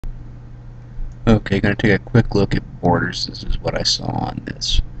Okay, going to take a quick look at Borders. This is what I saw on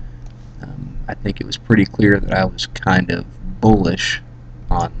this. I think it was pretty clear that I was kind of bullish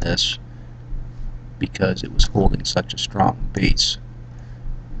on this because it was holding such a strong base.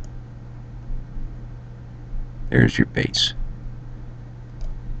 There's your base.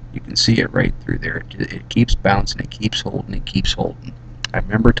 You can see it right through there. It keeps bouncing, it keeps holding, it keeps holding. I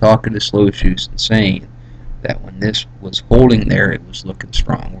remember talking to Slow Shoes and saying that when this was holding there, it was looking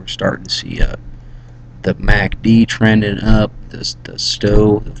strong. We're starting to see the MACD trending up.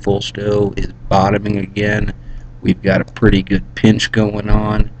 The full stow is bottoming again. We've got a pretty good pinch going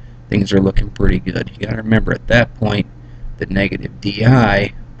on. Things are looking pretty good. You got to remember, at that point, the negative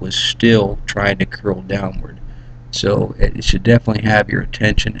DI was still trying to curl downward. So it should definitely have your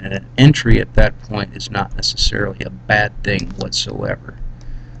attention, and an entry at that point is not necessarily a bad thing whatsoever.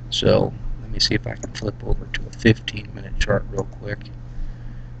 So let me see if I can flip over to a 15-minute chart real quick.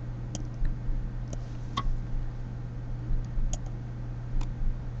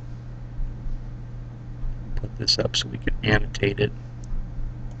 Put this up so we can annotate it.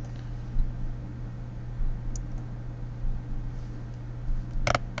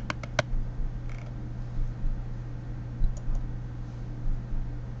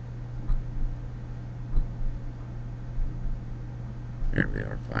 There we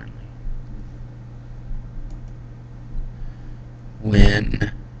are finally.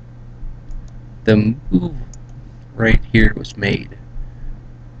 When the move right here was made,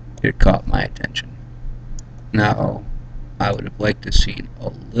 it caught my attention. Now, I would have liked to see a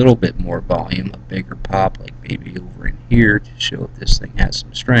little bit more volume, a bigger pop, like maybe over in here to show if this thing has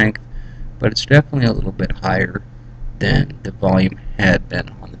some strength, but it's definitely a little bit higher than the volume had been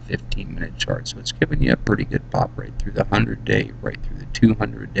on the 15-minute chart. So it's giving you a pretty good pop right through the 100-day, right through the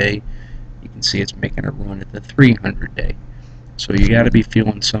 200-day. You can see it's making a run at the 300-day. So you got to be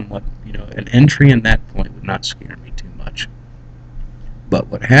feeling somewhat, an entry in that point would not scare me too much. But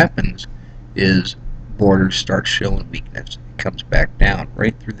what happens is Borders start showing weakness. It comes back down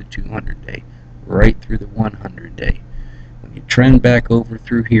right through the 200-day, right through the 100-day. When you trend back over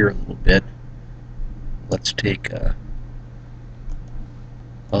through here a little bit, let's take a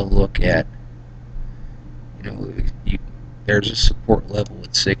look at, there's a support level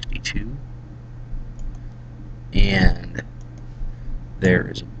at 62, and there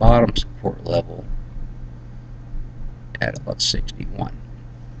is a bottom support level at about 61.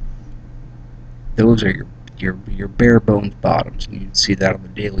 Those are your bare bones bottoms, and you can see that on the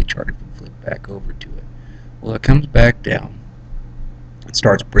daily chart if you flip back over to it. Well, it comes back down and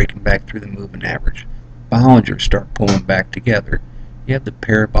starts breaking back through the moving average. Bollingers start pulling back together. You have the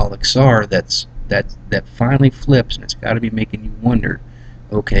parabolic SAR that finally flips, and it's got to be making you wonder,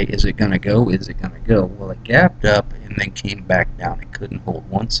 okay, is it going to go? Is it going to go? Well, it gapped up and then came back down. It couldn't hold.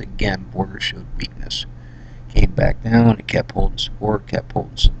 Once again, Borders showed weakness. Came back down, it kept holding support, kept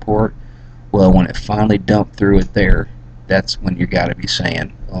holding support. Well, when it finally dumped through it there, that's when you got to be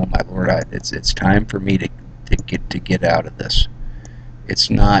saying, oh my Lord, it's time for me to get out of this. It's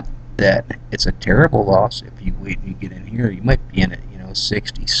not that it's a terrible loss. If you wait and you get in here, you might be in at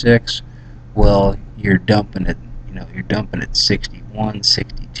 66. Well, you're dumping it. You're dumping at 61,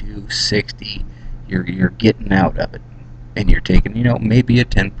 62, 60. You're getting out of it, and you're taking maybe a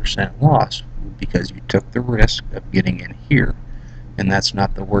 10% loss because you took the risk of getting in here, and that's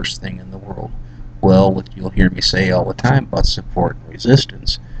not the worst thing in the world. Well, what you'll hear me say all the time about support and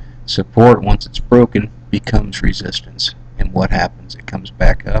resistance. Support, once it's broken, becomes resistance, and what happens? It comes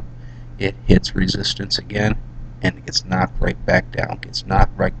back up. It hits resistance again, and it gets knocked right back down,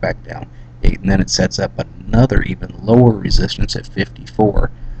 and then it sets up another even lower resistance at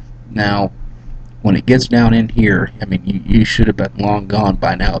 54. Now, when it gets down in here, I mean, you should have been long gone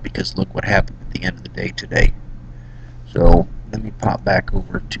by now, because look what happened at the end of the day today. So let me pop back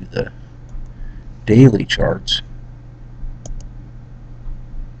over to the daily charts.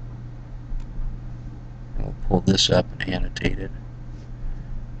 And we'll pull this up and annotate it.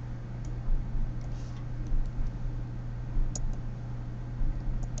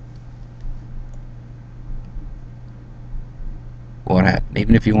 What happened?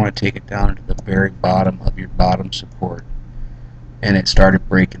 Even if you want to take it down to the very bottom of your bottom support, and it started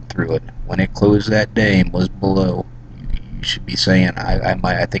breaking through it. When it closed that day and was below, you should be saying,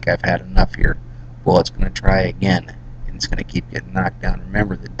 I think I've had enough here. Well, it's going to try again, and it's going to keep getting knocked down.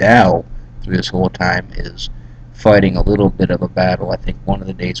 Remember, the Dow through this whole time is fighting a little bit of a battle. I think one of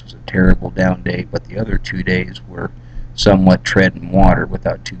the days was a terrible down day, but the other 2 days were somewhat treading water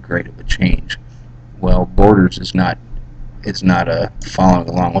without too great of a change. Well, Borders is not following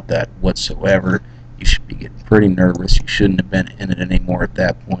along with that whatsoever. You should be getting pretty nervous. You shouldn't have been in it anymore at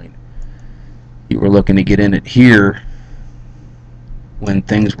that point. You were looking to get in it here when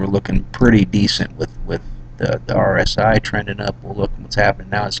things were looking pretty decent with the RSI trending up. Well, look what's happening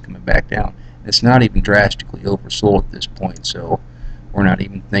now. It's coming back down. It's not even drastically oversold at this point, so we're not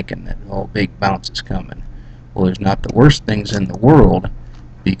even thinking that, oh, big bounce is coming. Well, there's not the worst things in the world,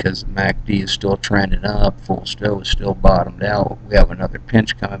 because the MACD is still trending up, full stow is still bottomed out. We have another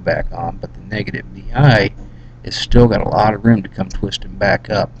pinch coming back on, but the negative VI is still got a lot of room to come twisting back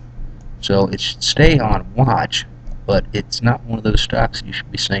up. So it should stay on watch, but it's not one of those stocks you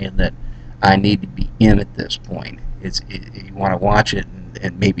should be saying that I need to be in at this point. You want to watch it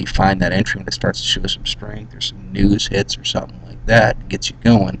and maybe find that entry when it starts to show some strength or some news hits or something like that and gets you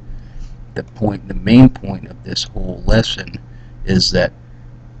going. The main point of this whole lesson is that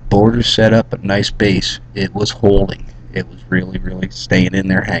Borders set up a nice base. It was holding. It was really, really staying in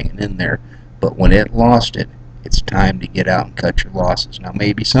there, hanging in there. But when it lost it, it's time to get out and cut your losses. Now,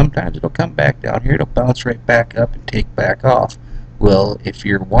 maybe sometimes it'll come back down here. It'll bounce right back up and take back off. Well, if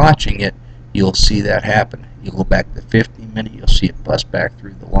you're watching it, you'll see that happen. You'll go back to the 50-minute. You'll see it bust back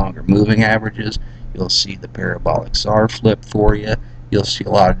through the longer moving averages. You'll see the parabolic SAR flip for you. You'll see a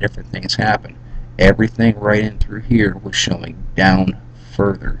lot of different things happen. Everything right in through here was showing down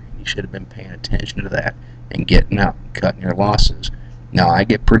further. You should have been paying attention to that and getting out and cutting your losses. Now, I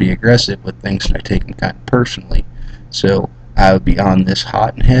get pretty aggressive with things and I take them kind of personally, so I would be on this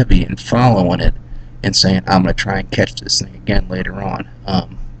hot and heavy and following it and saying I'm going to try and catch this thing again later on.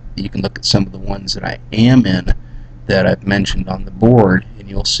 You can look at some of the ones that I am in that I've mentioned on the board, and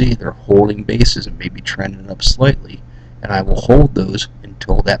you'll see they're holding bases and maybe trending up slightly, and I will hold those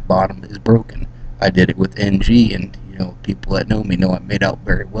until that bottom is broken. I did it with NG, and people that know me know I made out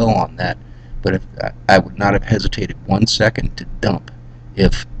very well on that. But if I would not have hesitated 1 second to dump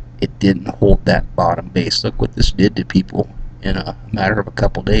if it didn't hold that bottom base. Look what this did to people in a matter of a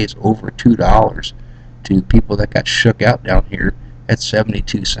couple days, over $2 to people that got shook out down here at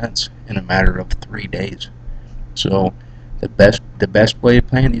 72 cents in a matter of 3 days. So the best way of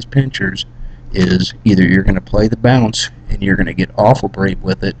playing these pinchers is either you're going to play the bounce and you're going to get awful brave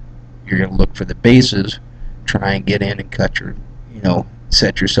with it. You're going to look for the bases, try and get in and cut your,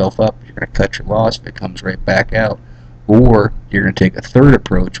 set yourself up. You're going to cut your loss if it comes right back out. Or you're going to take a third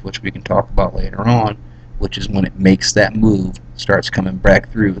approach, which we can talk about later on, which is when it makes that move, starts coming back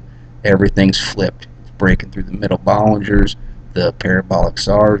through, everything's flipped. It's breaking through the middle Bollingers, the parabolic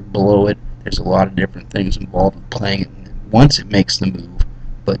SARs below it. There's a lot of different things involved in playing it once it makes the move.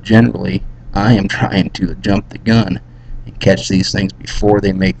 But generally, I am trying to jump the gun and catch these things before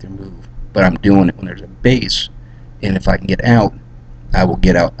they make their move. But I'm doing it when there's a base, and if I can get out, I will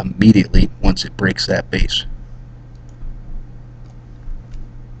get out immediately once it breaks that base.